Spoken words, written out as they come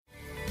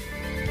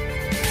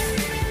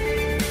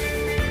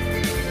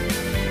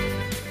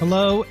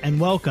Hello and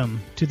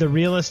welcome to the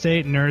Real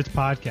Estate Nerds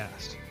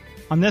Podcast.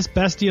 On this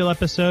Best Deal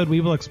episode,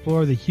 we will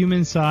explore the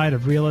human side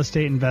of real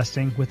estate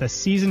investing with a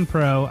seasoned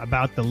pro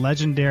about the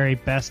legendary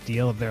best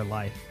deal of their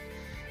life.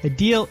 A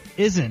deal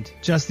isn't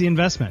just the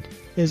investment,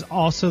 it is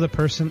also the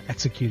person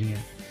executing it.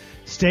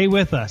 Stay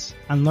with us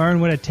and learn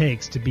what it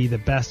takes to be the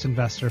best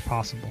investor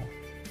possible.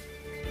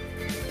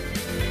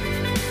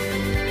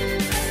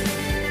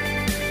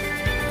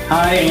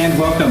 Hi, and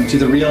welcome to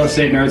the Real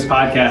Estate Nerds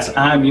Podcast.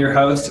 I'm your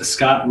host,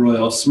 Scott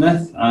Royal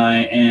Smith. I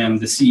am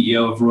the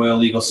CEO of Royal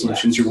Legal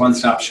Solutions, your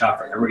one-stop shop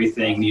for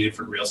everything needed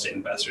for real estate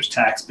investors: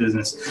 tax,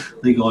 business,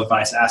 legal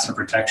advice, asset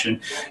protection.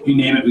 You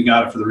name it, we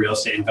got it for the real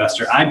estate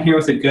investor. I'm here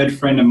with a good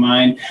friend of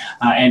mine,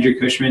 Andrew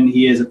Cushman.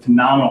 He is a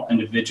phenomenal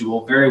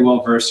individual, very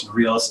well-versed in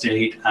real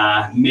estate,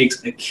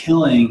 makes a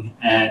killing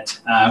at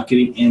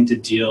getting into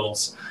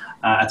deals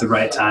at the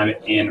right time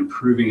and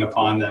improving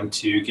upon them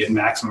to get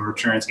maximum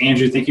returns.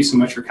 Andrew, thank you so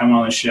much for coming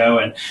on the show.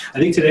 And I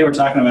think today we're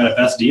talking about a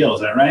best deal.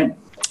 Is that right?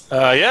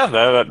 Yeah,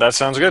 that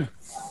sounds good.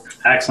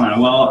 Excellent.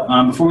 Well,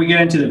 before we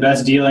get into the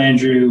best deal,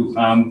 Andrew,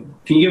 can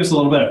you give us a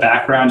little bit of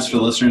background just for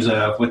the listeners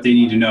of what they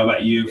need to know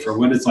about you, for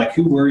what it's like?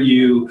 Who were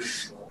you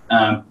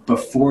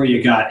before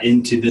you got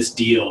into this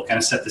deal? Kind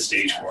of set the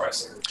stage for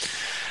us.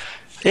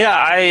 Yeah,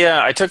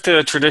 I took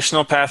the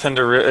traditional path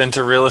into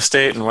real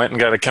estate and went and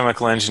got a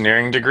chemical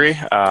engineering degree.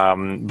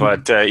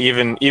 But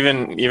even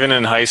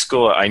in high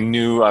school, I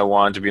knew I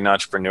wanted to be an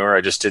entrepreneur.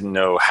 I just didn't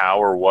know how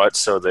or what.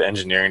 So the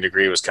engineering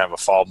degree was kind of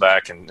a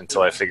fallback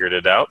until I figured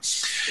it out.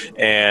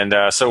 And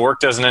so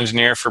worked as an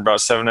engineer for about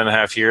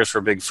 7.5 years for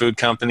a big food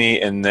company.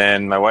 And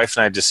then my wife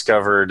and I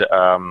discovered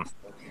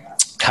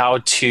how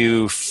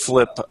to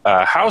flip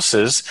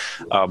houses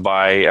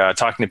by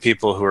talking to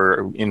people who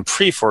are in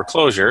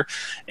pre-foreclosure.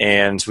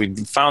 And we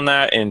found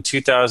that in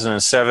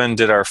 2007,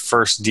 did our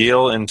first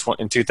deal in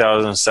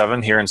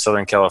 2007 here in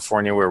Southern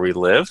California where we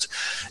lived,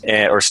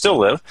 or still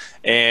live.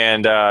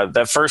 And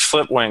that first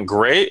flip went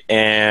great.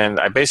 And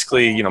I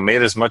basically,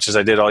 made as much as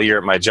I did all year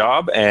at my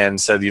job and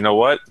said, you know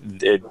what,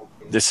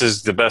 this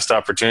is the best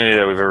opportunity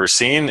that we've ever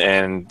seen,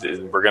 and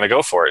we're going to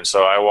go for it. And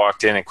so I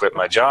walked in and quit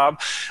my job,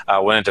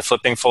 went into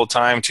flipping full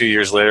time. 2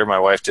 years later, my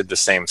wife did the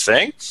same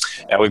thing.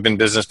 And we've been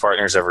business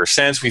partners ever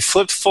since. We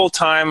flipped full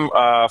time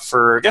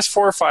for, I guess,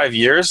 4 or 5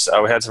 years.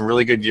 We had some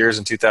really good years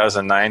in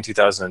 2009,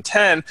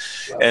 2010.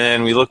 And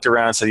then we looked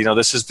around and said,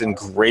 this has been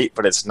great,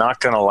 but it's not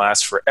going to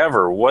last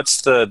forever.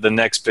 What's the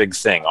next big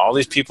thing? All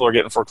these people are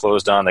getting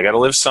foreclosed on. They got to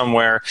live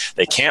somewhere.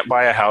 They can't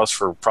buy a house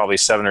for probably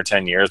 7 or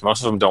 10 years.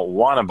 Most of them don't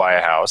want to buy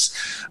a house.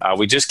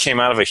 We just came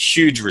out of a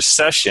huge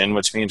recession,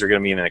 which means we're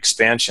going to be in an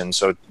expansion.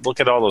 So look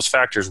at all those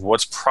factors.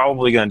 What's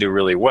probably going to do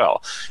really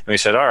well? And we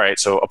said, all right,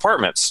 so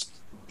apartments.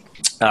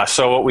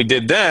 So what we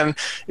did then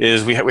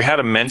is we had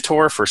a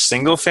mentor for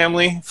single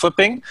family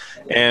flipping,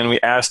 and we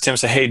asked him,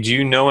 hey, do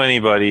you know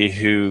anybody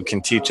who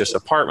can teach us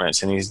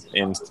apartments? And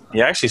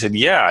he actually said,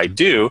 yeah, I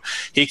do.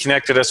 He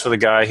connected us with a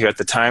guy who at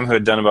the time who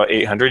had done about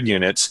 800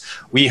 units.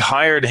 We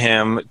hired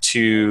him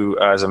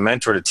as a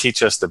mentor to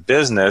teach us the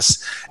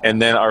business.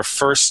 And then our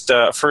first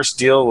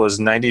deal was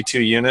 92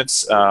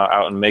 units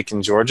out in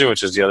Macon, Georgia,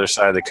 which is the other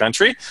side of the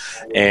country.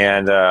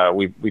 And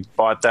we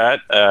bought that.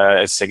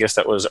 I guess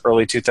that was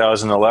early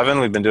 2011.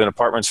 We've been doing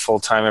apartments full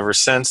time ever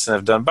since, and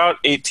have done about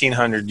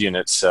 1,800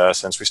 units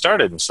since we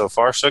started. And so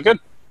far, so good.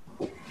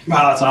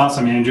 Wow, that's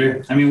awesome,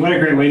 Andrew. I mean, what a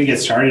great way to get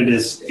started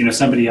is,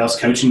 somebody else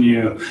coaching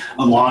you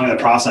along the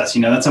process.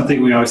 That's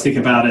something we always think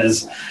about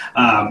as,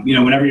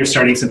 whenever you're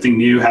starting something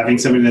new, having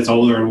somebody that's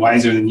older and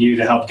wiser than you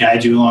to help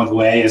guide you along the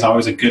way is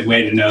always a good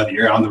way to know that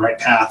you're on the right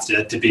path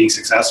to being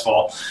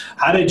successful.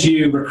 How did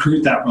you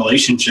recruit that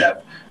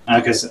relationship?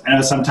 Because I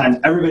know sometimes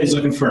everybody's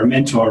looking for a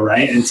mentor,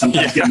 right? And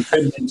sometimes getting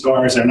good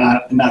mentors are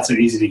not so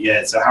easy to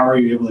get. So how are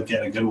you able to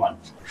get a good one?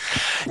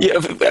 Yeah,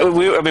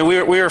 we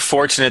were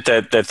fortunate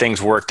that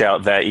things worked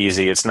out that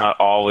easy. It's not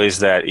always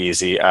that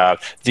easy.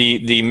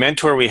 The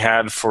mentor we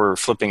had for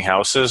flipping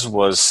houses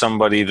was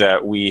somebody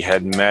that we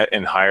had met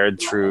and hired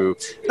through,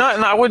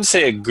 I wouldn't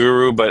say a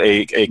guru, but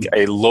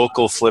a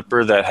local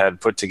flipper that had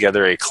put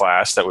together a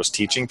class that was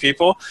teaching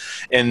people.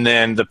 And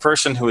then the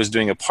person who was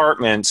doing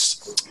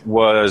apartments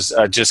was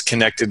just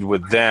connected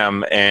with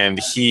them, and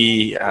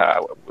he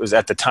was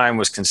at the time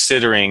was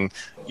considering,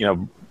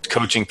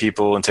 coaching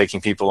people and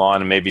taking people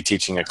on and maybe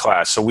teaching a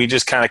class. So we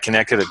just kind of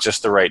connected at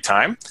just the right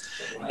time,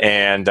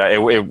 and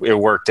it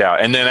worked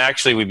out. And then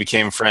actually we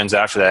became friends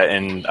after that.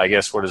 And I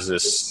guess,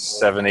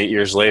 7-8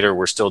 years later,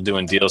 we're still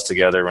doing deals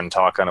together and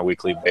talk on a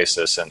weekly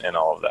basis and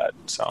all of that.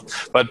 So,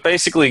 but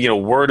basically,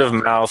 word of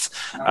mouth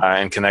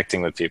and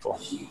connecting with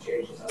people.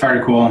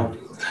 Very cool.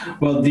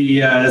 Well,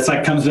 it's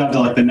comes down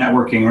to the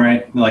networking,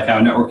 right? Like how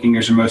networking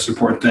is your most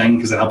important thing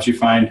because it helps you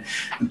find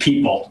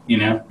people,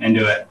 and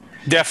do it.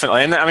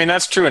 Definitely. And I mean,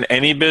 that's true in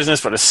any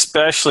business, but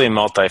especially in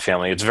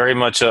multifamily. It's very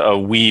much a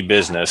we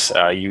business.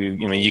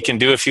 You can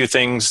do a few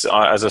things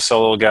as a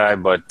solo guy,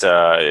 but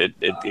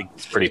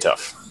it's pretty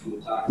tough.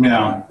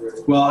 Yeah.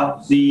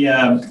 Well,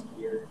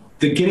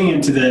 the getting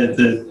into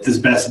this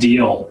best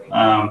deal,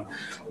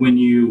 when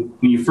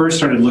you first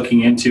started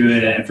looking into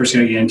it and first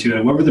got to get into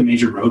it, what were the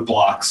major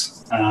roadblocks,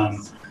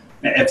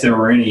 if there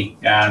were any,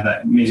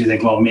 that made you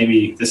think, well,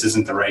 maybe this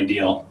isn't the right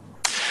deal?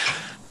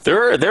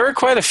 There were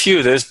quite a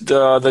few. This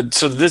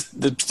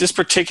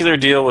particular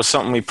deal was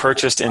something we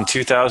purchased in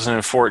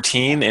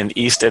 2014 in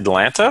East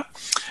Atlanta.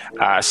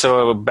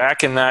 So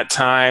back in that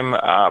time,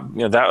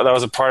 that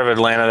was a part of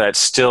Atlanta that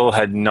still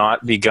had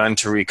not begun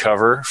to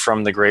recover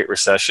from the Great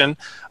Recession,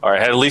 or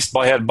had at least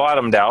had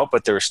bottomed out,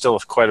 but there was still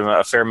quite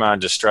a fair amount of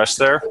distress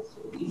there.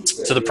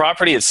 So the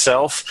property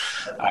itself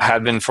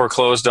had been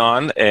foreclosed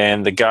on,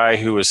 and the guy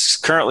who was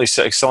currently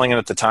selling it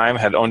at the time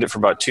had owned it for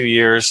about 2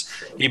 years.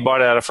 He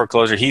bought it out of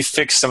foreclosure. He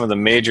fixed some of the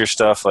major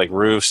stuff like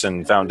roofs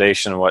and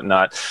foundation and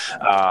whatnot,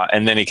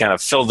 and then he kind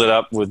of filled it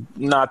up with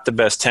not the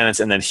best tenants,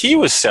 and then he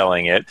was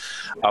selling it.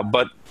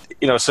 But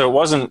so it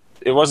wasn't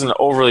an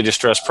overly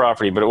distressed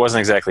property, but it wasn't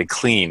exactly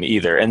clean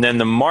either. And then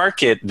the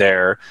market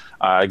there,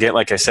 again,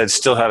 like I said,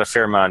 still had a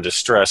fair amount of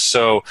distress.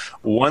 So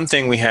one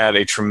thing we had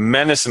a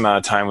tremendous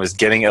amount of time was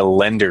getting a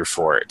lender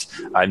for it.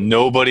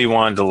 Nobody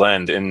wanted to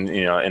lend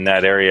in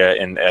that area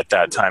at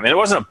that time, and it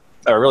wasn't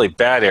a really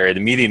bad area. The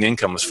median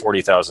income was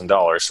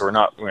 $40,000, so we're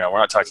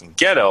not talking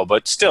ghetto,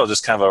 but still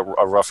just kind of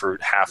a rougher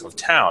half of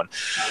town.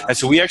 And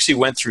so we actually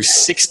went through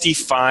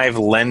 65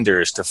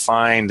 lenders to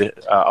find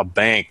a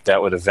bank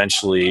that would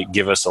eventually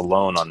give us a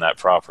loan on that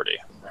property.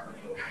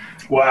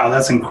 Wow,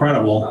 that's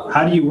incredible.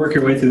 How do you work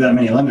your way through that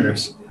many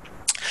lenders?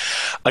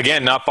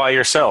 Again, not by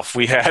yourself.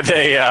 We had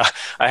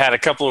I had a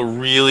couple of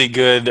really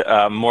good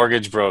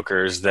mortgage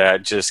brokers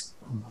that just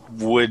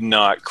would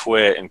not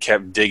quit and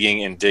kept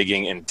digging and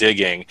digging and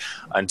digging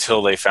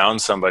until they found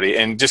somebody.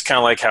 And just kind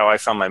of like how I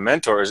found my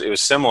mentors, it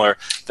was similar.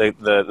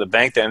 The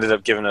bank that ended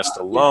up giving us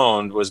the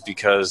loan was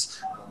because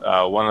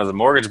one of the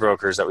mortgage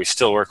brokers that we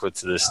still work with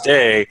to this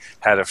day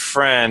had a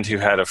friend who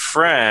had a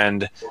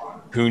friend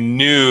who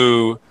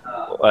knew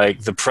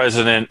like the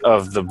president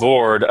of the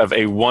board of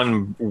a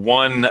one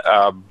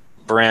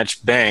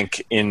branch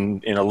bank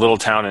in a little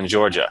town in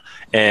Georgia,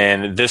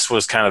 and this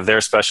was kind of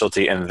their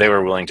specialty, and they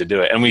were willing to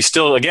do it. And we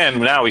still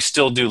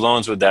do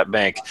loans with that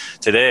bank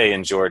today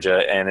in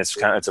Georgia, and it's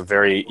a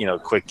very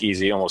quick,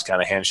 easy, almost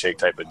kind of handshake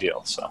type of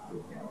deal. So,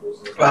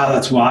 wow,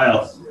 that's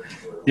wild.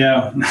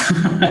 Yeah.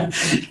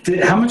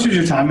 How much of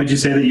your time would you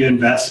say that you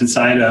invest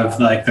inside of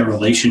like the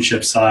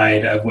relationship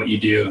side of what you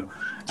do?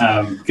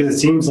 Because it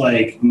seems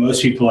like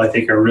most people, I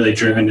think, are really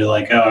driven to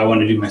like, I want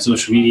to do my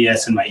social media,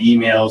 send my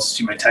emails,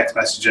 do my text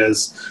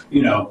messages,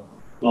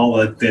 all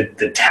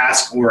the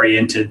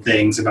task-oriented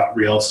things about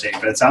real estate.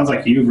 But it sounds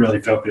like you've really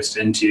focused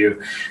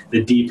into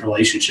the deep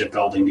relationship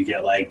building to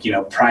get like,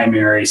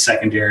 primary,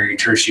 secondary,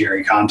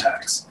 tertiary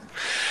contacts.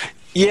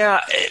 Yeah,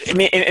 I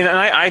mean, and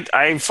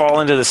I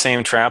fall into the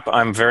same trap.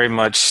 I'm very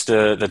much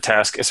the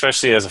task,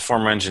 especially as a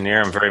former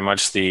engineer. I'm very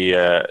much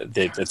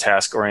the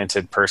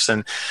task-oriented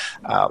person,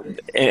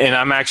 and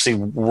I'm actually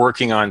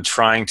working on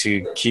trying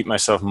to keep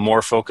myself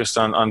more focused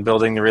on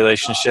building the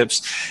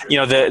relationships.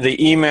 The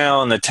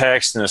email and the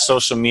text and the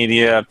social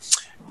media.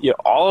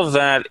 All of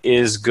that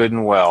is good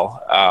and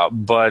well,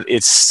 but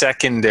it's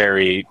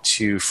secondary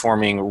to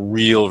forming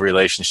real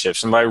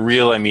relationships. And by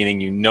real, I meaning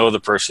the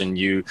person.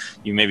 You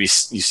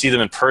see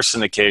them in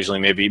person occasionally.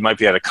 Maybe you might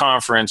be at a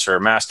conference or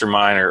a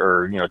mastermind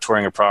or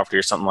touring a property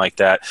or something like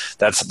that.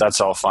 That's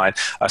all fine.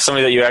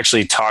 Somebody that you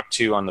actually talk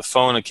to on the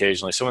phone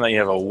occasionally. Someone that you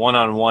have a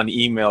one-on-one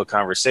email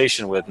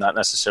conversation with, not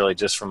necessarily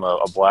just from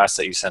a blast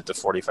that you sent to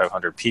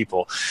 4,500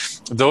 people.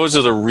 Those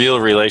are the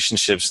real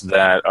relationships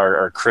that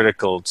are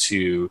critical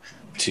to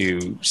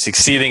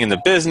succeeding in the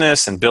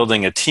business and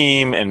building a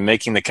team and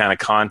making the kind of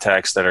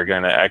contacts that are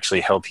going to actually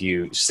help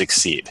you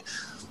succeed.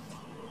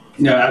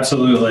 No,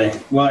 absolutely.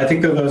 Well, I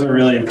think that those are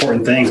really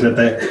important things. But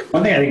the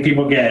one thing I think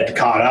people get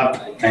caught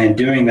up in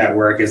doing that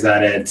work is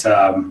that it's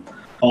a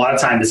lot of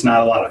times it's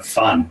not a lot of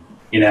fun.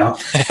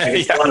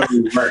 It's a lot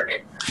of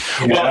work.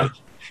 Well,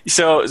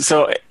 so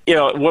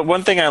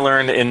one thing I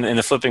learned in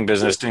the flipping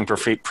business doing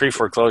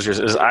pre-foreclosures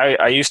is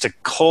I used to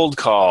cold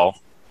call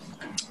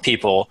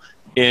people.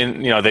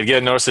 They'd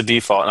get a notice of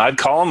default, and I'd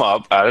call them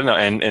up, I don't know,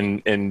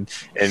 and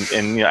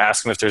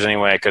ask them if there's any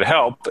way I could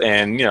help,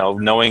 and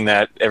knowing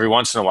that every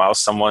once in a while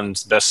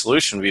someone's best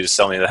solution would be to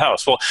sell me the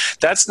house. Well,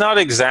 that's not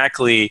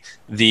exactly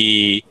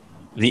the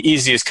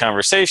easiest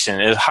conversation.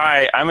 Is,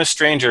 hi, I'm a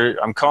stranger.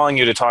 I'm calling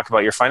you to talk about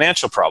your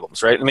financial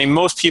problems, right? I mean,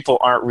 most people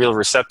aren't real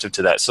receptive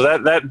to that. So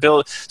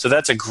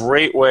that's a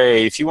great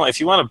way if you want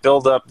to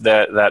build up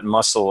that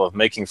muscle of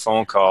making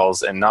phone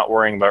calls and not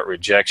worrying about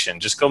rejection.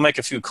 Just go make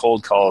a few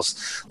cold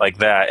calls like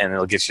that, and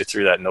it'll get you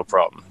through that, no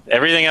problem.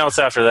 Everything else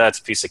after that's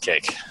a piece of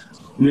cake.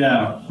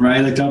 Yeah,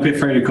 right. Like, don't be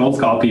afraid to cold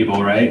call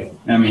people, right?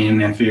 I mean,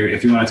 if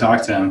you want to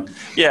talk to them.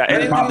 Yeah,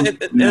 and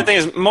the thing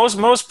is,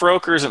 most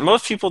brokers and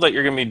most people that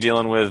you're going to be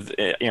dealing with,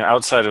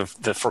 outside of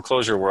the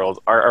foreclosure world,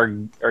 are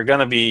going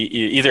to be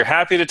either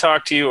happy to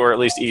talk to you or at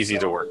least easy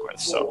to work with.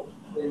 So.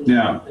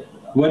 Yeah.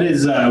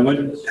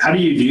 How do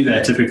you do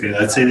that typically?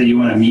 Let's say that you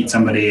want to meet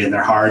somebody and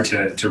they're hard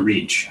to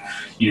reach.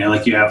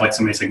 Like you have like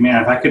somebody's like,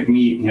 man, if I could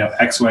meet,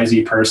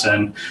 XYZ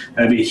person,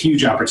 that'd be a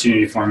huge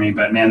opportunity for me.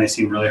 But man, they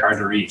seem really hard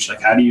to reach.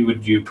 Like,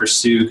 would you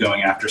pursue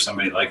going after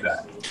somebody like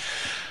that?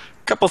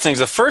 Couple things.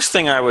 The first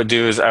thing I would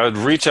do is I would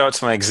reach out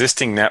to my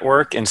existing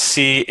network and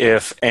see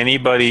if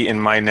anybody in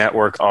my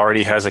network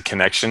already has a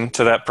connection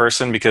to that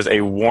person, because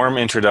a warm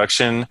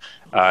introduction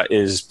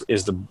is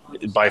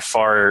by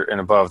far and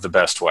above the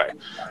best way.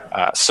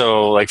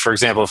 So, like for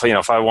example,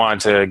 if I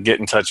wanted to get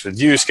in touch with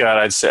you, Scott,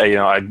 I'd say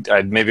I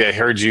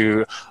heard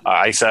you.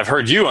 I've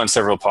heard you on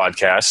several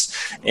podcasts,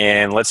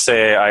 and let's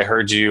say I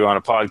heard you on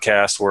a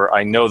podcast where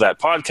I know that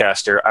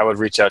podcaster. I would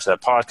reach out to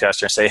that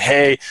podcaster and say,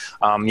 hey,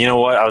 you know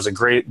what?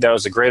 That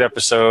was a great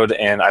episode,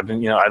 and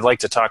I'd like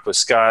to talk with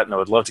Scott, and I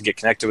would love to get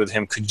connected with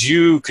him. Could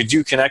you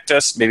connect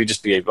us? Maybe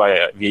just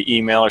via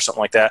email or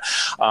something like that.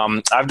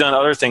 I've done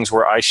other things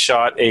where I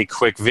shot a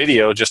quick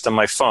video just on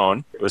my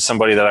phone. It was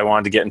somebody that I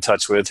wanted to get in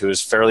touch with who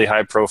was fairly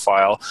high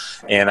profile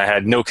and I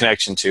had no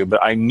connection to,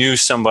 but I knew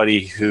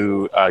somebody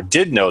who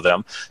did know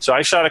them. So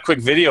I shot a quick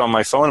video on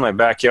my phone in my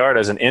backyard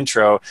as an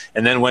intro,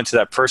 and then went to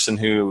that person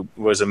who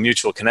was a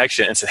mutual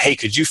connection and said, hey,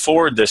 could you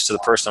forward this to the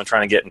person I'm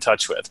trying to get in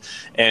touch with?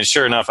 And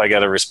sure enough, I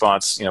got a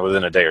response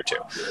within a day or two.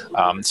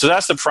 So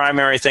that's the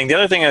primary thing. The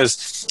other thing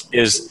is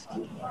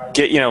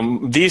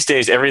these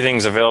days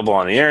everything's available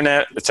on the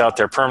internet. It's out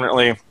there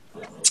permanently.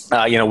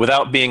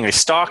 Without being a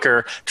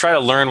stalker, try to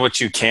learn what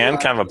you can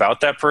kind of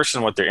about that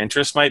person, what their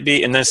interests might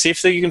be, and then see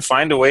if you can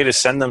find a way to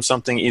send them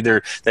something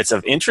either that's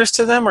of interest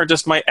to them or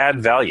just might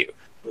add value.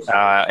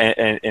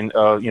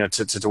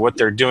 To what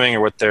they're doing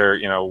or what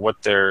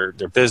their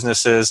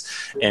business is,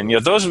 and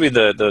those would be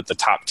the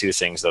top two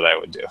things that I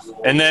would do.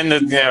 And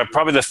then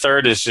probably the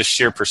third is just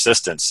sheer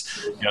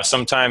persistence.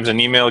 Sometimes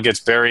an email gets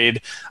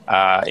buried,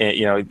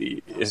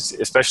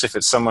 especially if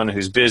it's someone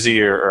who's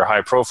busy or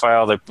high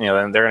profile. That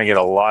then they're going to get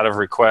a lot of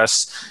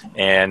requests,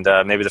 and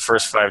maybe the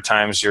first 5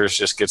 times yours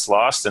just gets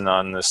lost, and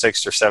on the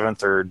 6th or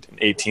 7th or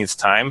 18th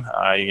time,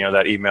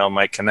 that email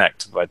might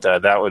connect. But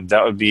that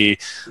would be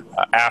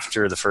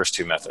after the first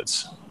 2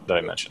 methods that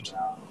I mentioned.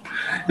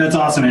 That's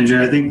awesome, Andrew.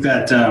 I think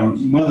that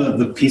one of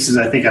the pieces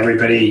I think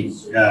everybody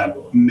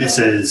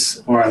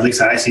misses, or at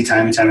least I see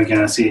time and time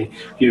again, I see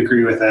you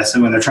agree with this,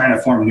 and when they're trying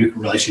to form new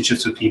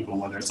relationships with people,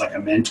 whether it's like a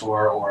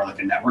mentor or like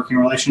a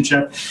networking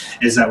relationship,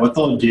 is that what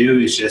they'll do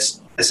is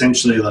just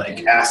essentially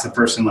like ask the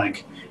person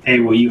like,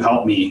 hey, will you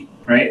help me?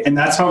 Right? And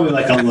that's probably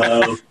like a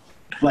low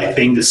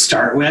thing to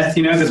start with,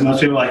 because most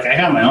people are like, I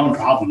got my own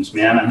problems,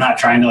 man. I'm not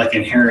trying to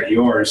inherit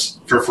yours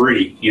for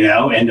free,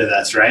 into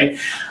this, right?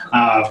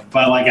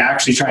 But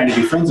actually trying to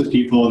be friends with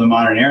people in the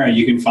modern era,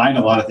 you can find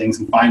a lot of things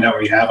and find out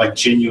where you have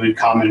genuine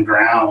common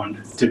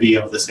ground to be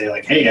able to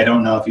say hey, I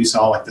don't know if you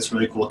saw this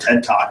really cool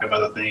TED talk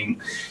about a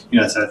thing,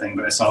 this other thing,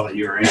 but I saw that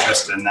you were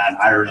interested in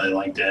that. I really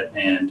liked it.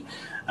 And,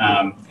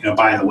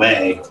 by the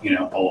way,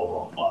 blah, blah,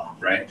 blah, blah,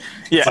 right?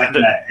 Yeah. It's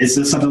that. Is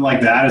this something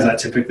like that? Is that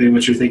typically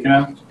what you're thinking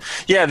of?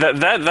 Yeah,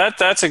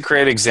 that's a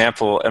great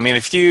example. I mean,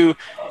 if you're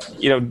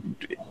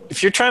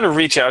trying to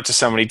reach out to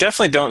somebody,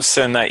 definitely don't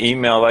send that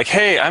email like,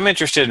 hey, I'm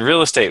interested in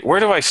real estate. Where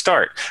do I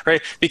start?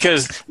 Right?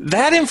 Because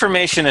that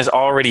information is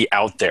already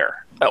out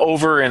there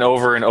over and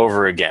over and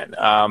over again.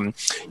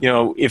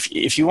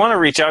 If you want to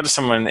reach out to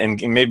someone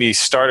and maybe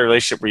start a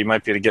relationship where you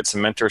might be able to get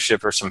some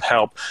mentorship or some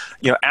help,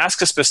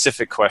 ask a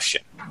specific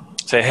question.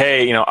 Say,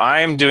 hey,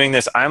 I'm doing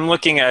this. I'm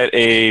looking at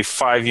a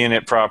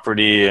 5-unit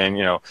property, and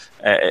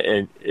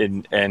I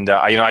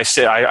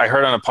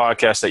heard on a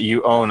podcast that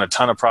you own a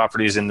ton of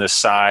properties in this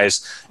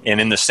size and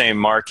in the same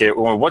market.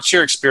 Well, what's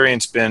your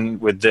experience been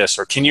with this?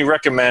 Or can you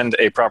recommend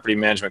a property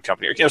management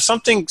company? Or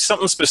something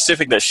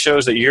specific that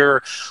shows that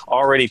you're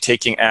already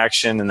taking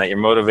action and that you're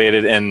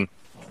motivated. And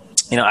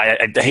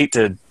I hate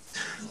to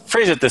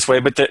phrase it this way,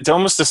 but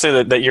almost to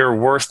say that you're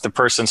worth the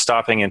person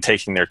stopping and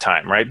taking their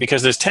time, right?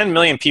 Because there's 10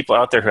 million people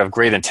out there who have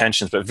great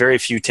intentions, but very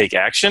few take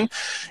action.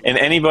 And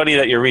anybody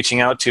that you're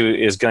reaching out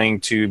to is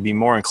going to be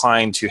more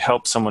inclined to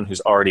help someone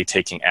who's already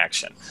taking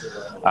action.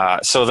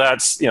 So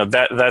that's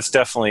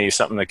definitely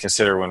something to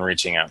consider when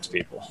reaching out to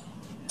people.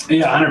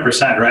 Yeah,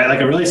 100%,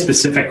 right? A really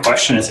specific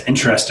question is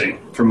interesting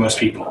for most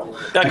people.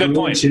 Yeah, good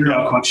point. A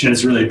general question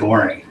is really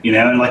boring,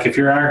 and if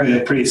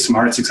you're pretty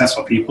smart,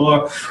 successful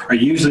people are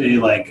usually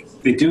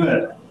they do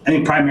it. I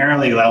think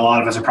primarily a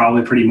lot of us are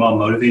probably pretty well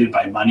motivated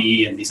by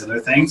money and these other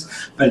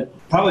things,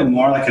 but probably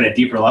more at a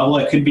deeper level,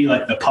 it could be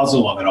the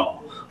puzzle of it all.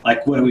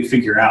 What do we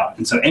figure out?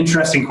 And so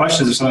interesting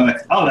questions are something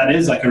oh, that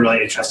is a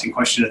really interesting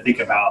question to think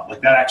about.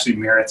 That actually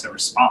merits a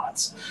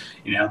response.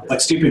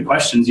 Stupid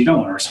questions, you don't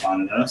want to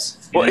respond to those.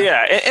 Well,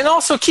 yeah. And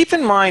also keep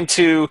in mind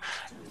too,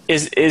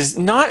 is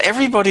not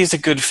everybody's a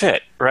good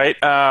fit, right?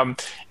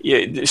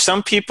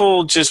 Some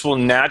people just will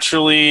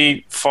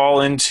naturally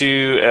fall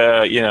into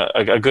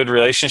a good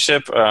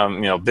relationship,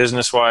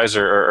 business wise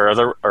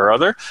or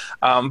other.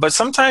 But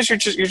sometimes you're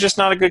just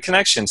not a good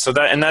connection. So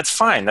that's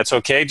fine. That's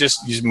okay.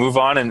 Just move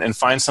on and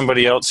find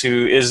somebody else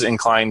who is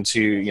inclined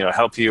to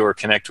help you or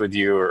connect with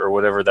you or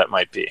whatever that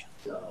might be.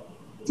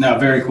 No,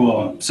 very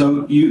cool.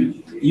 So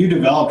you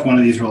developed one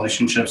of these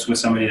relationships with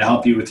somebody to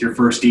help you with your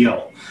first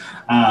deal,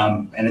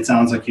 and it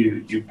sounds like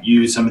you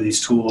use some of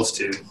these tools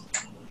to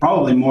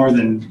probably more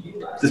than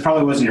this.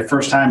 Probably wasn't your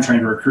first time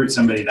trying to recruit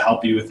somebody to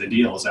help you with the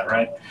deal. Is that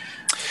right?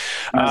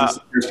 Is this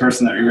the first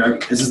person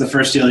is this the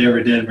first deal you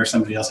ever did where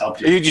somebody else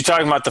helped you? Are you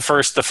talking about the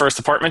first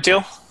apartment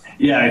deal?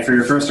 Yeah, for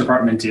your first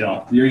apartment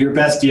deal, your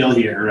best deal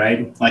here,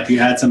 right? Like you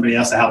had somebody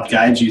else to help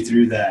guide you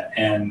through that.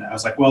 And I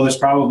was like, well, there's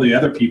probably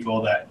other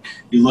people that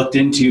you looked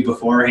into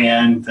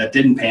beforehand that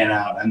didn't pan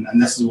out. And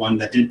this is one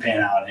that did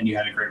pan out, and you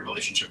had a great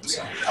relationship with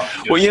somebody to help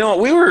you do it. Well,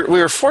 we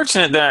were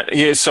fortunate that,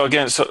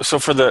 so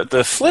for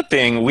the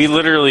flipping, we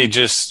literally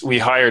we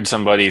hired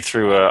somebody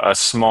through a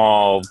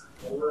small,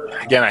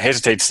 again, I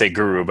hesitate to say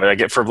guru, but I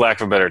get, for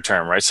lack of a better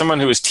term, right? Someone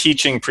who was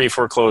teaching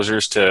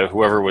pre-foreclosures to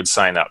whoever would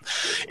sign up.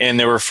 And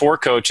there were 4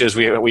 coaches.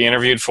 We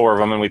interviewed 4 of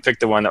them, and we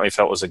picked the one that we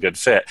felt was a good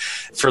fit.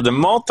 For the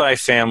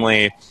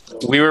multifamily,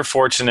 we were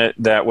fortunate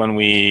that when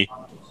we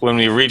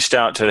reached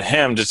out to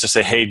him just to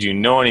say, hey, do you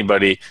know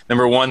anybody?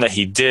 Number one, that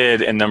he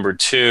did, and number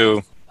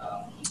 2,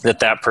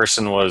 that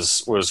person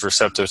was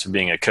receptive to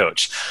being a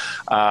coach.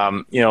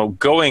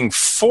 Going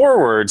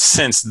forward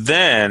since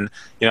then,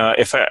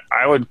 if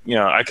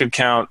I could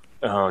count,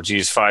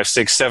 5,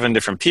 6, 7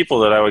 different people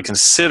that I would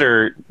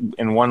consider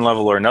in one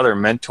level or another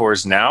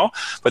mentors now.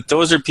 But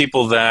those are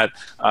people that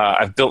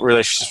I've built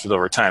relationships with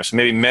over time. So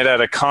maybe met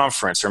at a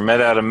conference or met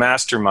at a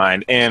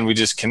mastermind, and we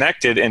just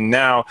connected. And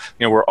now,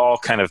 we're all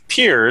kind of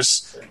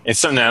peers. And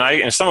some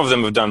of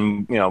them have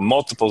done,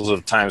 multiples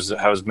of times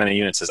how as many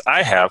units as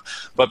I have.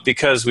 But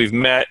because we've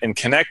met and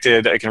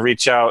connected, I can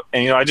reach out.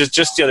 And, I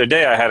just the other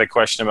day I had a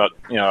question about,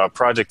 a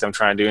project I'm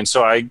trying to do. And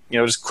so I,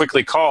 just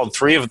quickly called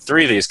three of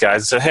these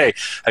guys and said, hey,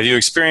 have you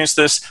experienced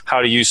this?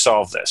 How do you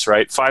solve this?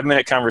 Right?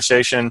 5-minute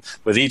conversation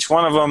with each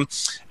one of them.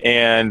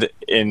 And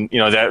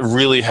that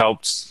really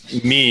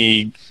helped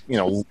me,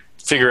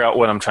 figure out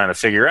what I'm trying to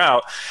figure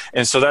out.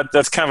 And so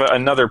that's kind of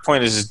another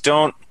point is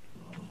don't,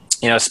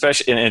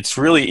 especially, and it's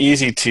really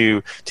easy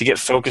to get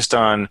focused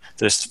on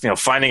this,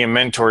 finding a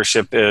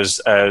mentorship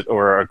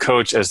or a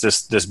coach as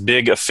this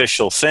big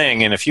official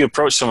thing. And if you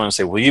approach someone and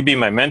say, will you be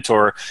my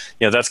mentor?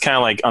 That's kind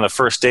of like on the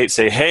first date,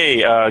 say,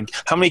 hey,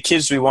 how many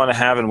kids do we want to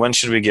have and when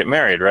should we get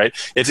married? Right.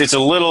 It's a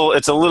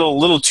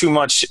little too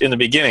much in the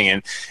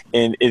beginning.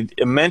 And a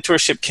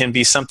mentorship can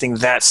be something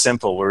that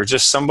simple, where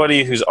just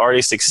somebody who's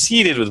already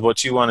succeeded with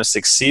what you want to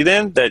succeed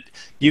in that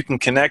you can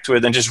connect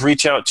with and just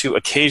reach out to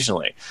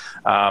occasionally.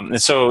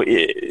 And so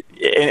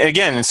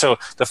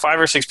the 5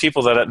 or 6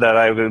 people that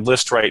I would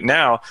list right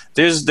now,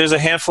 there's a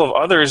handful of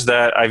others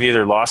that I've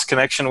either lost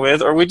connection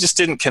with or we just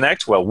didn't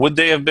connect well. Would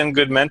they have been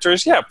good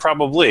mentors? Yeah,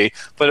 probably,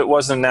 but it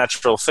wasn't a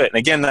natural fit. And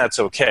again, that's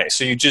okay.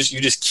 So you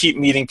just keep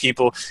meeting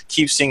people,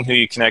 keep seeing who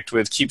you connect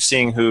with, keep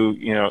seeing who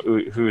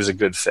is a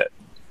good fit.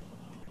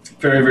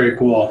 Very, very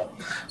cool.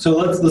 So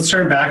let's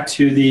turn back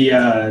to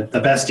the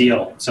best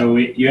deal. So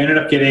you ended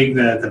up getting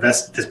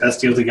this best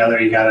deal together.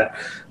 You got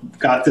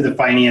through the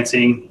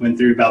financing, went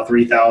through about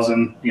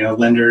 3,000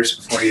 lenders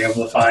before you were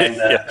able to find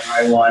the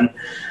right one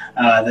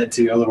that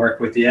to be able to work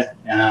with you.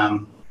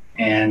 Then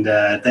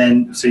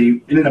so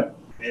you ended up.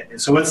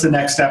 So what's the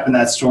next step in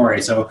that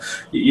story? So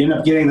you end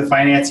up getting the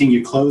financing,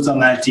 you close on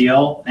that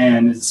deal,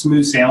 and it's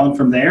smooth sailing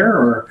from there,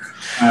 or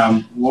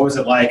what was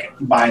it like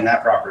buying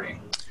that property?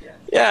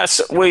 Yeah,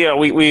 so we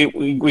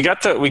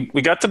got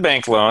the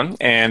bank loan,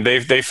 and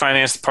they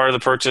financed part of the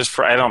purchase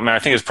for, I don't remember, I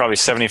think it was probably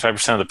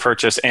 75% of the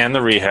purchase and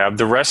the rehab.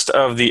 The rest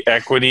of the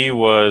equity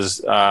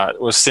was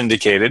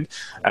syndicated.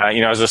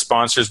 As the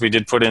sponsors, we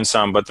did put in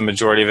some, but the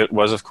majority of it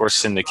was, of course,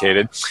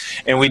 syndicated.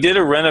 And we did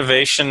a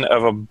renovation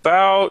of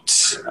about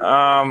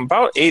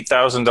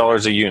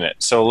 $8,000 a unit,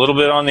 so a little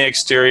bit on the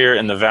exterior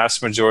and the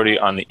vast majority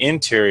on the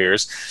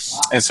interiors.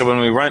 And so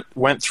when we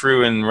went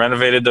through and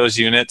renovated those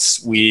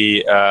units,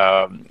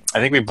 I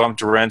think we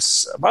bumped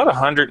rents about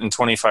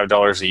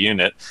 $125 a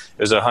unit.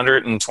 It was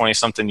 120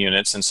 something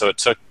units, and so it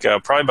took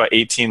probably about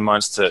 18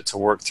 months to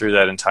work through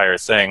that entire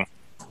thing.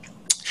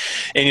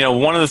 And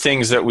one of the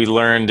things that we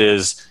learned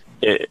is,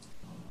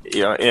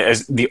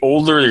 as the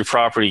older your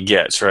property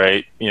gets,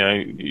 right?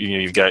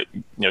 You've got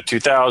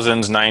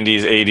 2000s,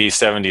 90s, 80s,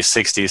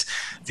 70s,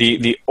 60s.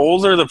 The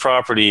older the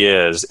property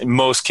is, in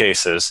most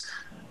cases,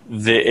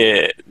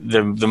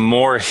 the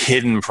more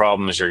hidden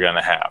problems you're going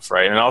to have,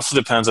 right? And it also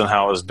depends on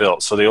how it was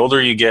built. So the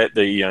older you get,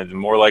 the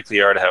more likely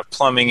you are to have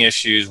plumbing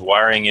issues,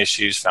 wiring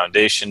issues,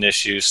 foundation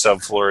issues,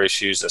 subfloor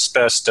issues,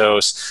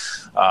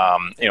 asbestos,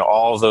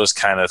 all of those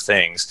kind of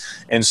things.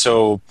 And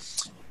so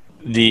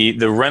the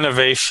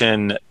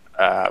renovation,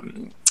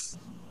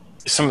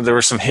 there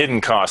were some hidden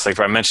costs, like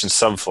I mentioned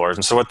subfloors.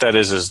 And so what that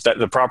is that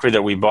the property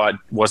that we bought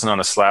wasn't on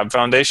a slab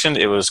foundation.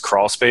 It was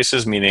crawl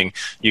spaces, meaning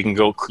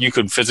you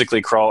could physically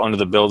crawl under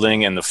the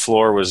building, and the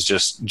floor was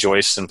just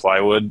joists and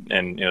plywood,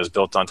 and it was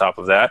built on top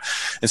of that.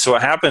 And so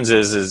what happens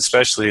is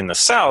especially in the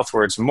South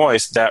where it's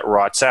moist, that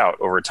rots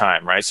out over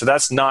time, right? So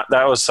that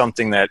was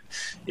something that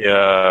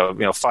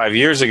 5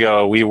 years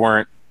ago we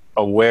weren't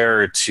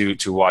aware to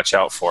watch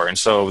out for. And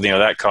so,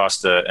 that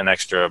cost an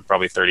extra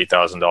probably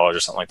 $30,000 or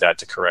something like that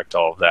to correct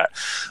all of that.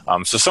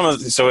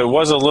 So it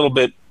was a little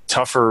bit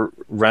tougher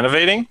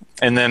renovating.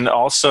 And then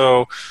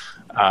also,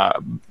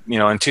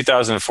 in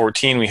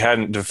 2014, we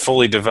hadn't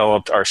fully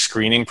developed our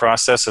screening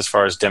process as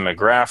far as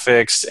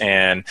demographics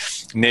and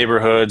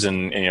neighborhoods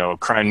and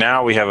crime.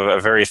 Now we have a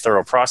very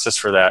thorough process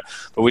for that,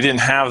 but we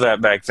didn't have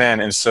that back then.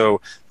 And so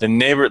the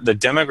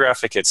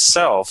demographic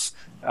itself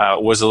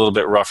was a little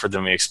bit rougher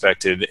than we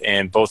expected,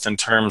 and both in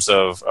terms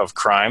of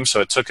crime.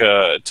 So it took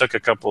a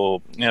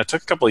couple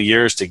of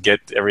years to get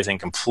everything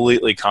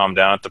completely calmed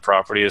down at the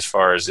property as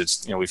far as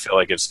it's, we feel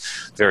like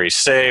it's very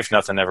safe,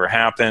 nothing ever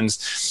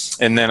happens.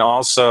 And then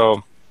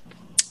also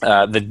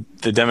the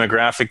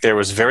demographic there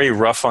was very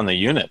rough on the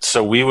unit.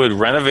 So we would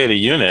renovate a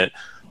unit,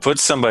 put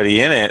somebody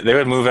in it, they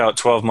would move out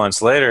 12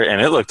 months later, and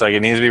it looked like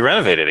it needed to be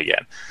renovated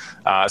again.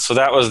 So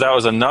that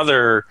was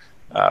another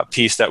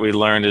piece that we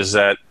learned, is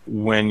that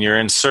when you're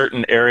in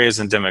certain areas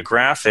and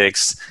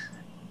demographics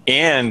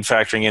and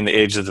factoring in the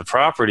age of the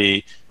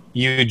property,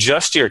 you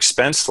adjust your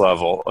expense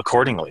level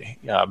accordingly,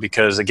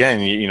 because again,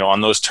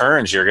 on those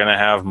turns, you're going to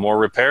have more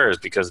repairs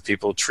because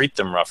people treat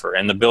them rougher,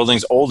 and the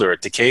building's older,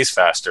 it decays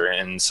faster,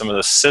 and some of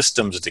the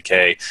systems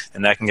decay,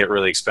 and that can get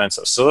really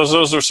expensive. So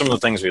those are some of the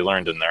things we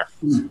learned in there.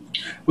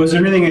 Was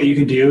there anything that you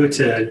could do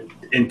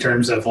in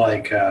terms of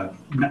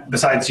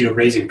besides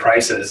raising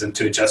prices and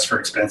to adjust for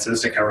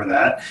expenses to cover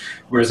that?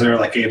 Was there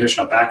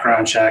additional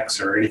background checks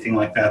or anything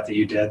like that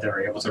you did that were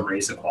able to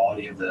raise the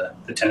quality of the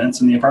tenants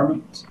in the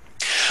apartments?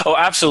 Oh,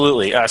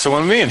 absolutely. So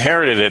when we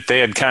inherited it, they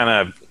had kind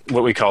of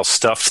what we call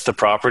stuffed the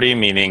property,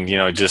 meaning,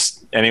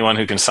 just anyone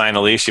who can sign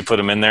a lease, you put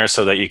them in there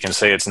so that you can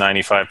say it's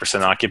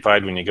 95%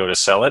 occupied when you go to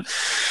sell it.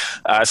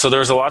 So there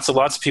was lots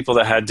of people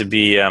that had to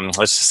be, let's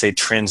just say,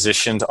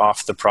 transitioned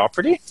off the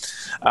property.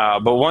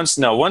 But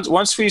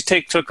once we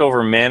took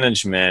over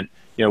management,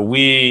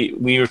 we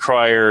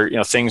require,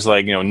 things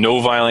like, no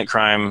violent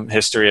crime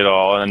history at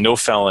all and no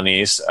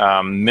felonies.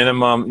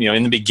 Minimum,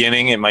 in the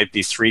beginning, it might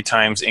be 3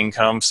 times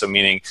income. So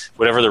meaning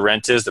whatever the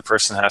rent is, the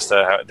person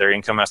their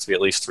income has to be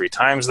at least 3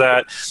 times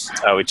that.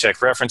 We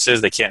check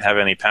references. They can't have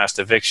any past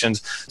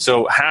evictions.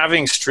 So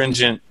having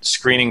stringent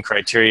screening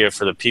criteria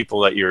for the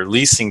people that you're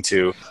leasing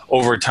to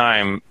over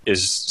time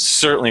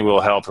certainly will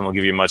help and will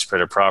give you much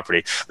better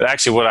property. But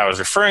actually what I was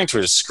referring to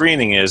as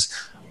screening is,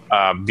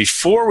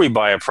 before we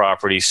buy a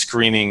property,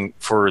 screening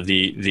for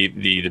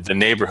the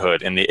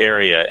neighborhood and the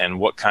area and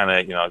what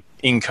kind of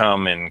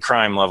income and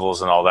crime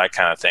levels and all that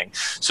kind of thing.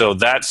 So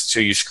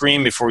you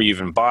screen before you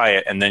even buy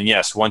it, and then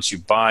yes, once you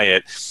buy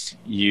it,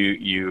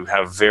 you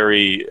have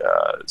very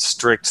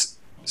strict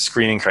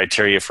screening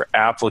criteria for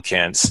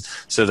applicants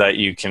so that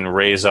you can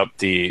raise up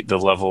the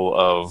level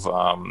of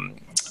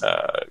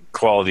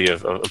quality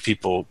of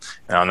people,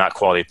 not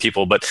quality of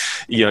people, but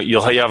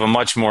you'll have a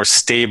much more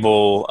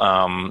stable,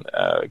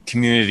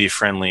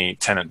 community-friendly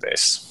tenant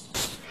base.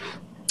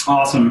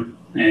 Awesome.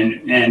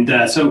 And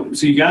so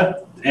you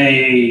got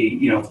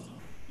you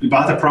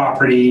bought the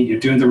property, you're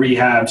doing the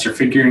rehabs, you're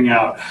figuring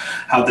out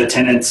how the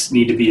tenants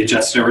need to be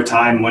adjusted over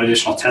time, what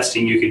additional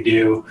testing you could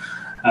do.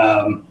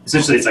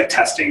 Essentially it's like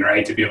testing,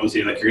 right? To be able to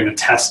you're going to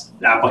test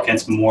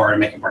applicants more and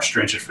make it more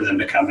stringent for them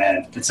to come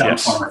in some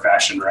form or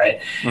fashion, right?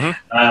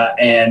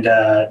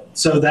 Mm-hmm.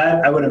 So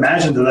that I would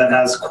imagine that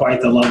has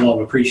quite the level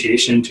of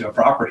appreciation to a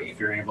property if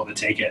you're able to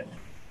take it,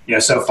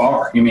 so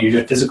far. You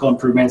did physical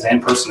improvements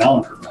and personnel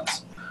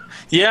improvements.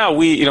 Yeah,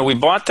 we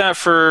bought that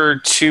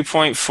for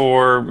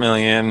 $2.4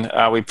 million.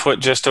 We put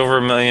just over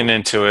 $1 million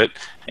into it.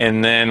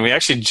 And then we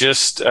actually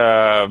just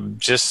a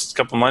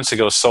couple months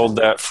ago sold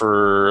that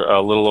for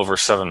a little over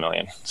 $7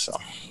 million. So,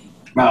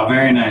 wow,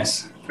 very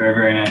nice, very,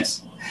 very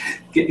nice.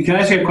 Can I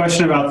ask you a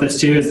question about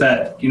this too? Is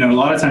that a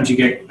lot of times you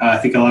get, I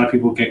think a lot of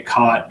people get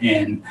caught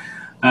in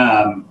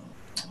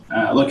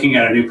looking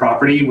at a new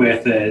property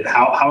with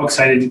how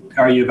excited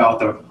are you about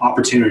the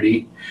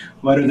opportunity?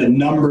 What are the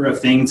number of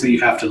things that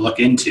you have to look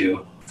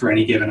into for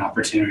any given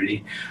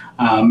opportunity?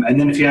 And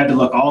then if you had to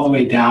look all the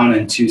way down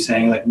into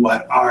saying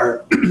what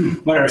are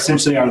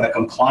essentially the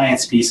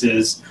compliance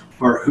pieces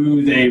or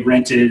who they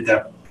rented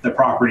the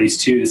properties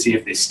to see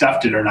if they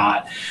stuffed it or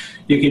not,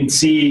 you can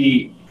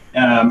see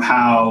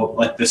how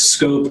the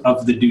scope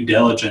of the due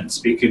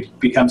diligence could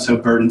become so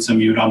burdensome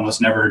you would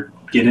almost never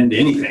get into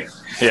anything.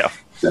 Yeah.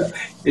 So,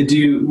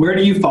 where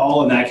do you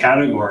fall in that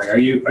category? Are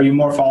you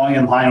more falling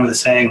in line with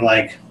saying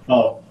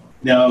oh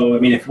no,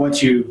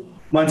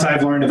 once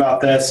I've learned about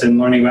this and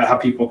learning about how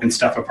people can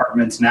stuff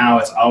apartments now,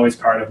 it's always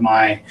part of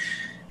my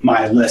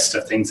list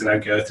of things that I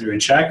go through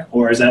and check?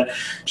 Or is that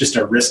just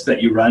a risk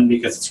that you run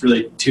because it's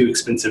really too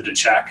expensive to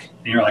check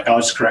and you're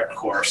I'll just correct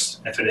course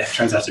if it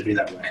turns out to be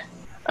that way?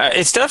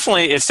 It's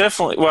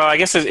definitely, well, I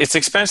guess it's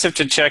expensive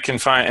to check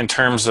and find in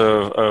terms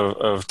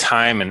of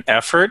time and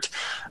effort.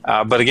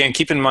 But again,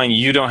 keep in mind,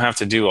 you don't have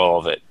to do all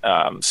of it.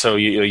 So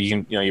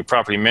your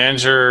property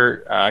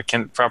manager,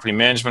 property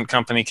management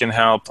company can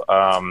help.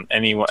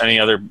 Any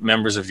other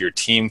members of your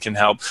team can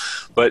help.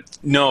 But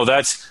no,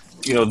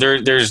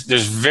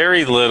 there's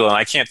very little, and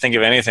I can't think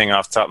of anything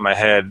off the top of my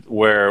head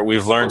where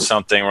we've learned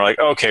something. We're like,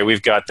 okay,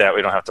 we've got that.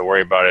 We don't have to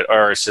worry about it,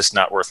 or it's just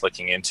not worth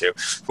looking into.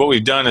 What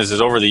we've done is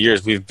over the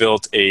years, we've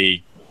built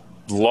a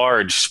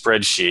large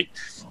spreadsheet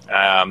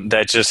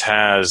that just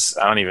has,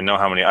 I don't even know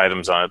how many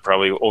items on it,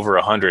 probably over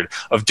 100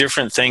 of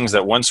different things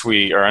that once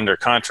we are under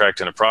contract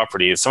in a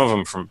property, some of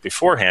them from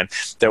beforehand,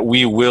 that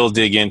we will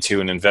dig into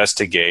and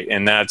investigate.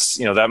 And that's,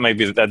 that might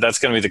be, that's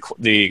going to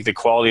be the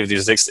quality of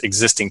the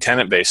existing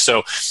tenant base.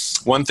 So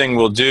one thing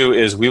we'll do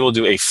is we will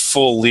do a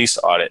full lease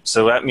audit.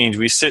 So that means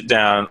we sit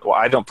down, well,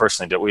 I don't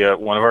personally do it. We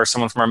have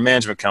someone from our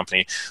management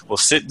company will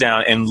sit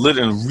down and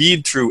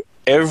read through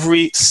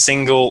every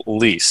single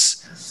lease.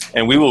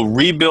 And we will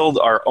rebuild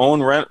our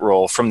own rent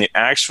roll from the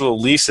actual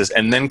leases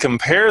and then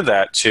compare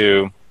that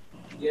to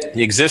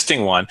the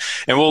existing one.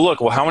 And we'll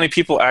look, well, how many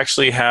people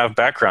actually have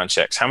background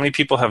checks? How many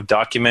people have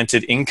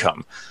documented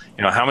income?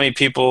 How many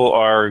people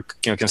are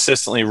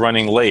consistently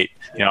running late?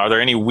 Are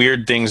there any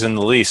weird things in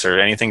the lease or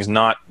anything's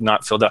not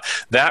filled out?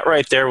 That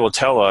right there will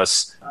tell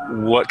us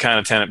what kind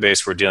of tenant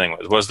base we're dealing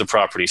with. Was the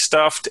property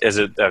stuffed?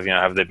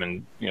 Have they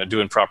been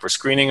doing proper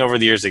screening over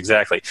the years?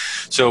 Exactly.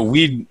 So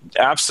we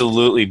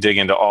absolutely dig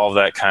into all of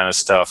that kind of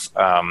stuff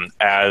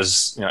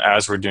as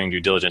we're doing due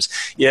diligence.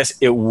 Yes,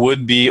 it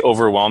would be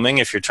overwhelming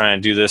if you're trying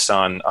to do this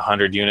on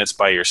 100 units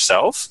by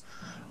yourself.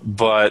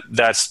 But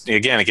that's,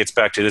 again, it gets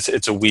back to this.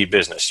 It's a we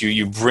business.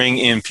 You bring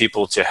in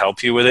people to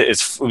help you with it.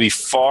 It would be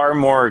far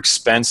more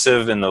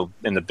expensive in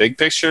the big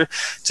picture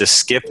to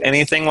skip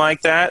anything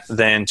like that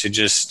than to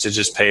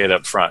just pay it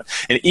up front.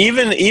 And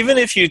even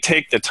if you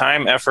take the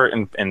time, effort,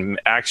 and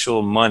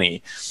actual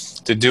money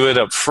to do it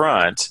up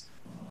front,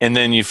 and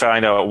then you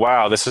find out,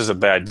 wow, this is a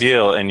bad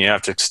deal, and you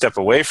have to step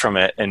away from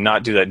it and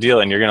not do that deal,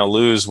 and you're going to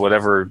lose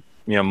whatever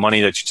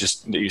money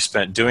that you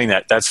spent doing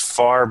that. That's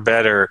far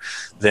better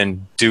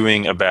than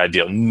doing a bad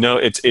deal. No,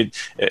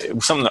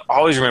 something to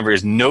always remember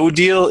is no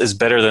deal is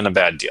better than a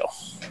bad deal,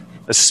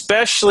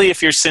 especially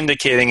if you're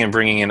syndicating and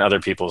bringing in other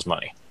people's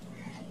money.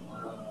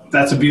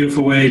 That's a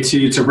beautiful way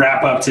to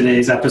wrap up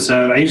today's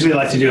episode. I usually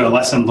like to do a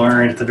lesson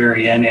learned at the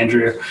very end,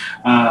 Andrew.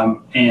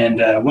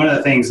 And one of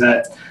the things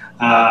that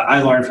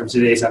I learned from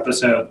today's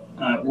episode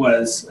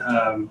was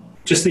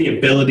just the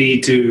ability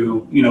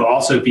to,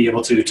 also be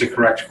able to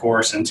correct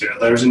course into it.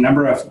 There's a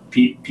number of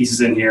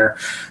pieces in here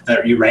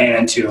that you ran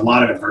into a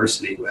lot of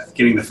adversity with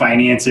getting the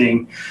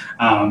financing,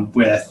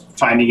 with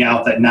finding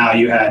out that now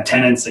you had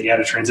tenants that you had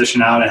to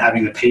transition out and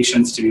having the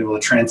patience to be able to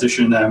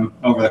transition them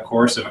over the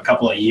course of a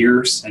couple of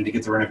years and to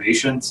get the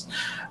renovations.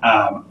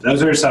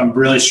 Those are some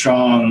really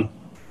strong,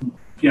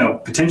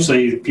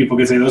 potentially people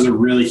could say those are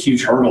really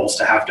huge hurdles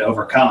to have to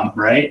overcome,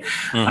 right?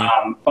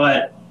 Mm-hmm.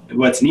 But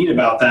what's neat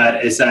about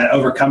that is that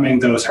overcoming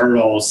those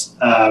hurdles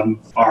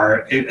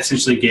it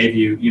essentially gave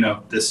you,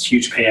 this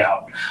huge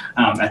payout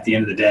at the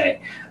end of the day.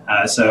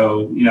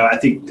 So I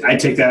think I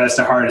take that as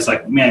to heart. It's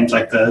like, man,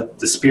 like the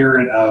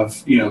spirit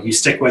of, you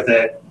stick with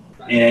it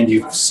and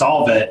you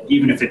solve it,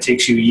 even if it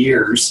takes you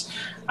years.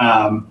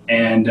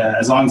 And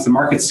as long as the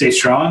markets stay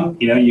strong,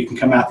 you can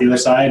come out the other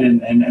side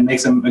and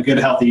make a good,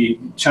 healthy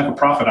chunk of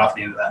profit off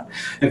the end of that.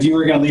 If you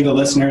were going to leave the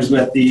listeners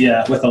with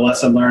a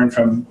lesson learned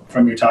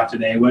from your talk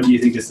today, what do you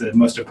think is the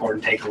most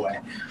important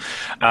takeaway?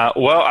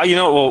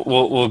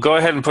 We'll go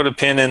ahead and put a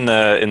pin in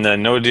the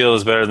no deal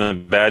is better than a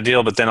bad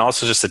deal, but then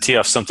also just to tee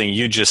off something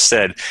you just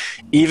said,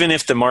 even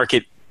if the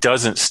market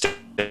doesn't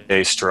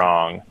stay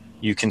strong,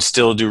 you can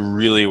still do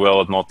really well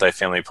with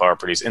multifamily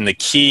properties. And the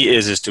key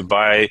is to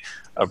buy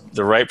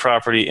the right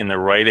property in the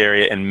right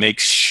area and make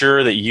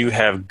sure that you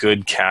have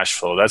good cash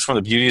flow. That's one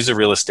of the beauties of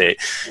real estate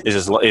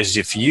is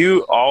if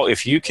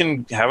you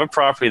can have a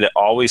property that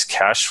always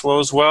cash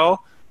flows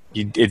well,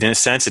 in a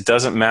sense, it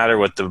doesn't matter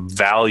what the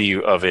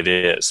value of it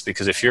is,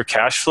 because if you're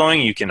cash flowing,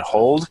 you can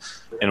hold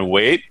and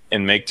wait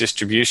and make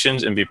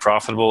distributions and be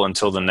profitable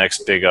until the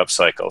next big up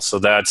cycle. So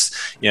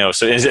that's,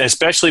 so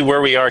especially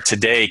where we are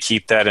today,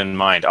 keep that in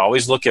mind.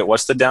 Always look at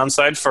what's the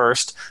downside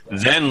first,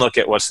 then look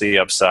at what's the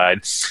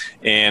upside.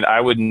 And I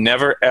would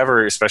never,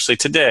 ever, especially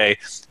today,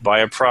 buy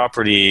a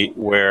property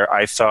where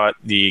I thought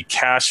the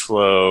cash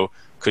flow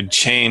could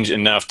change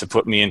enough to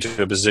put me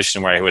into a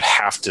position where I would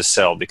have to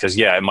sell, because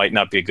it might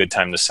not be a good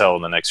time to sell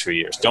in the next few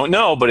years. Don't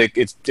know, but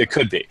it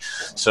could be.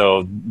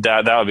 So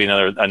that would be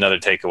another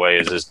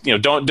takeaway is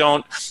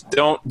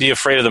don't be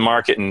afraid of the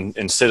market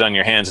and sit on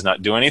your hands and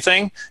not do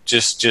anything.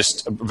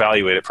 Just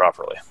evaluate it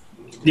properly.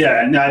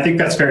 Yeah, no, I think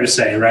that's fair to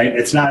say, right?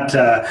 It's not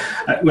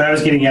what I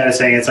was getting at is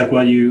saying it's like,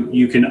 well,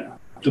 you can.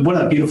 One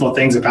of the beautiful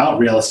things about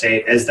real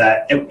estate is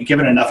that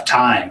given enough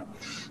time,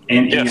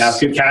 and you have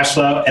good cash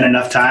flow and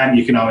enough time,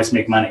 you can always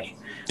make money.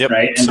 Yep.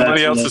 Right? And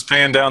somebody else is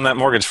paying down that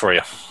mortgage for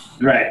you.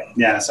 Right.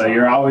 Yeah. So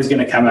you're always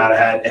going to come out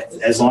ahead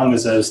as long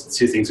as those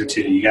two things are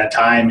true. You got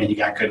time and you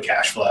got good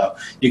cash flow.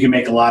 You can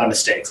make a lot of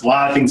mistakes. A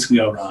lot of things can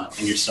go wrong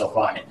and you're still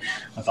fine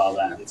with all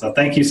that. So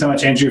thank you so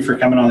much, Andrew, for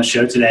coming on the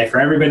show today. For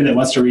everybody that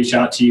wants to reach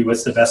out to you,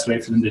 what's the best way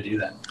for them to do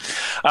that?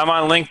 I'm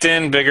on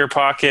LinkedIn, Bigger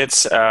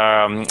Pockets.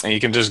 You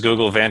can just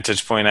Google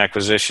Vantage Point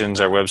Acquisitions.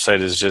 Our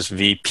website is just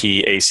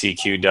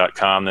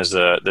vpacq.com.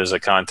 There's a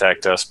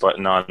contact us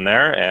button on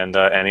there, and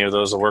any of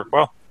those will work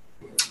well.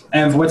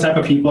 And what type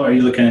of people are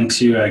you looking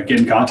to get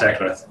in contact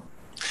with?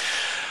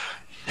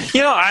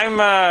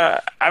 I'm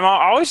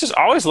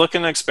always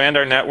looking to expand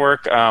our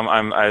network.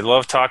 I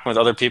love talking with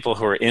other people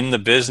who are in the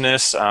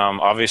business.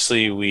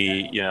 Obviously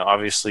we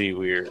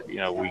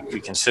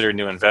consider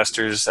new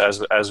investors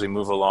as we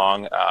move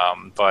along.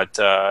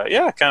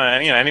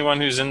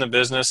 Anyone who's in the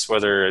business,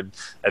 whether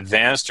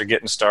advanced or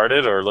getting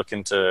started or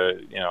looking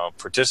to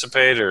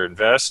participate or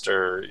invest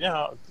or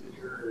a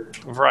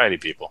variety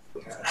of people.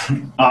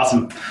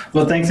 Awesome.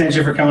 Well, thanks,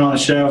 Andrew, for coming on the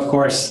show. Of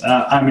course,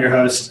 I'm your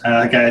host,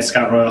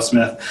 Scott Royal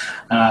Smith,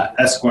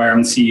 Esquire.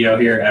 I'm the CEO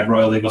here at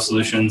Royal Legal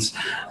Solutions,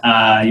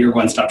 your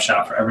one-stop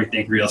shop for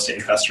everything real estate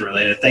investor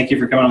related. Thank you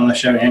for coming on the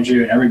show,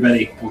 Andrew, and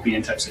everybody will be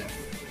in touch soon.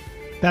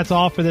 That's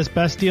all for this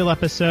Best Deal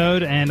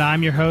episode, and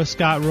I'm your host,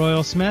 Scott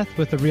Royal Smith,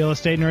 with the Real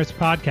Estate Nerds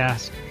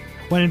podcast.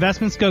 When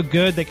investments go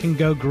good, they can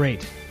go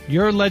great.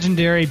 Your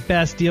legendary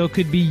best deal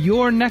could be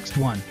your next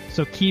one,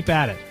 so keep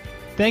at it.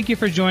 Thank you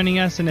for joining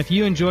us, and if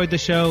you enjoyed the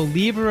show,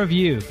 leave a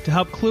review to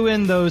help clue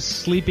in those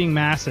sleeping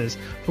masses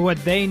for what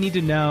they need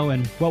to know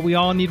and what we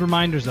all need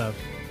reminders of.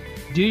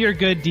 Do your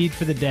good deed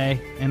for the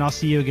day, and I'll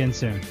see you again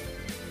soon.